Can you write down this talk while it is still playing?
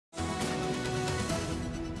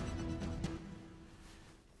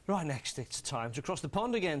Right, next it's time to cross the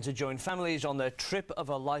pond again to join families on their trip of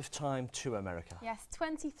a lifetime to America. Yes,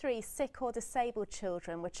 23 sick or disabled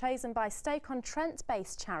children were chosen by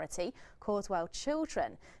Stoke-on-Trent-based charity Caudwell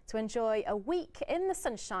Children to enjoy a week in the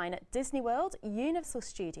sunshine at Disney World, Universal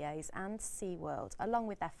Studios and SeaWorld, along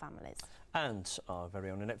with their families. And our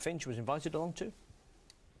very own Annette Finch was invited along too.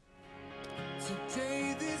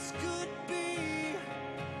 Today this could be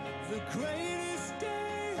the greatest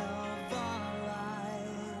day of our lives.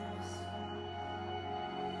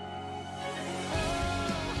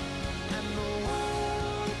 And the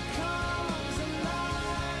world comes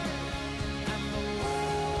alive. And the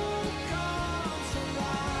world comes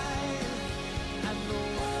alive. And the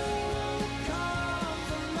world comes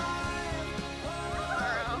alive.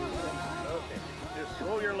 Okay, just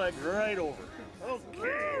throw your leg right over.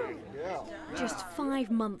 Okay. Yeah. Just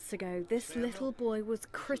 5 months ago, this little boy was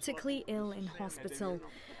critically ill in hospital.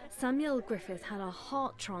 Samuel Griffith had a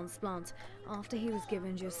heart transplant after he was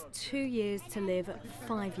given just 2 years to live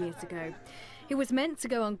 5 years ago. He was meant to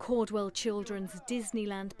go on Caudwell Children's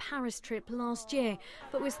Disneyland Paris trip last year,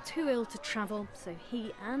 but was too ill to travel, so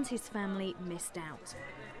he and his family missed out.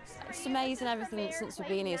 It's amazing, everything since we've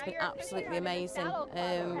been here has been absolutely amazing.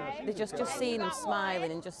 Just seeing him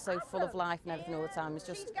smiling and just so full of life and everything all the time is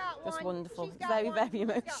just wonderful. It's very, very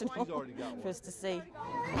emotional for us to see.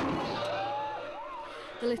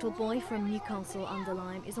 The little boy from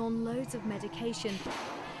Newcastle-under-Lyme is on loads of medication,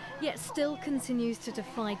 yet still continues to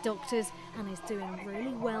defy doctors and is doing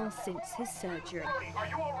really well since his surgery.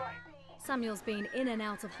 Samuel's been in and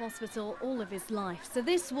out of hospital all of his life, so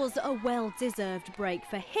this was a well-deserved break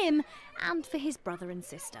for him and for his brother and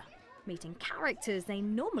sister, meeting characters they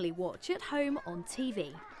normally watch at home on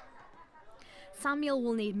TV. Samuel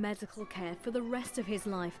will need medical care for the rest of his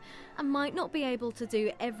life and might not be able to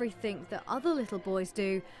do everything that other little boys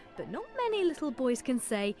do, but not many little boys can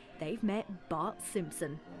say they've met Bart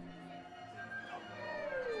Simpson.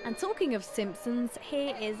 And talking of Simpsons,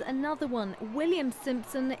 here is another one. William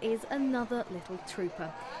Simpson is another little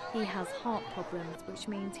trooper. He has heart problems, which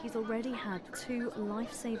means he's already had 2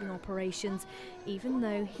 life-saving operations, even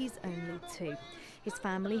though he's only 2. His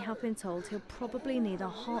family have been told he'll probably need a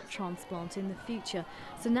heart transplant in the future,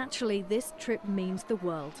 so naturally this trip means the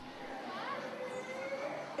world.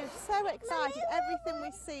 It's so excited. Everything we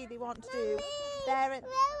see they want to do.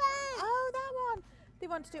 Oh, that one! They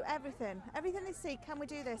want to do everything. Everything they see, can we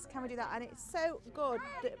do this, can we do that? And it's so good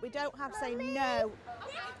that we don't have to say no.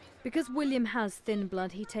 Because William has thin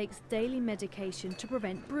blood, he takes daily medication to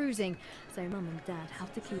prevent bruising, so Mum and Dad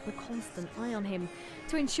have to keep a constant eye on him.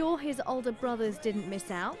 To ensure his older brothers didn't miss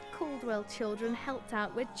out, Caudwell Children helped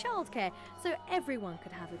out with childcare so everyone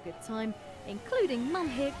could have a good time, including Mum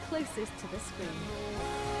here closest to the screen.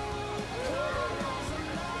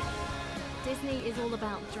 Disney is all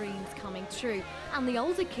about dreams coming true, and the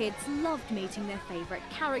older kids loved meeting their favourite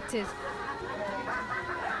characters.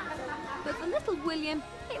 But for little William,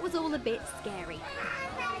 it was all a bit scary.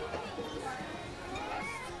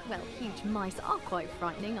 Well, huge mice are quite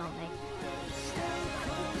frightening, aren't they?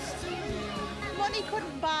 Money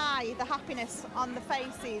couldn't buy the happiness on the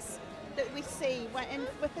faces that we see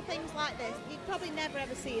with the things like this. You'd probably never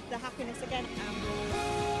ever see the happiness again.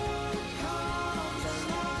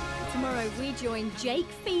 Tomorrow we join Jake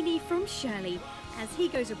Feeney from Shirley as he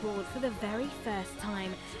goes abroad for the very first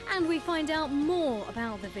time, and we find out more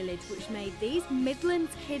about the village which made these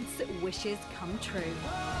Midlands kids' wishes come true.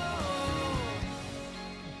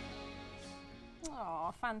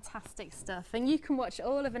 Oh, fantastic stuff. And you can watch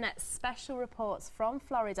all of Annette's special reports from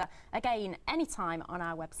Florida again anytime on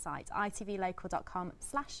our website,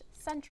 itvlocal.com/central.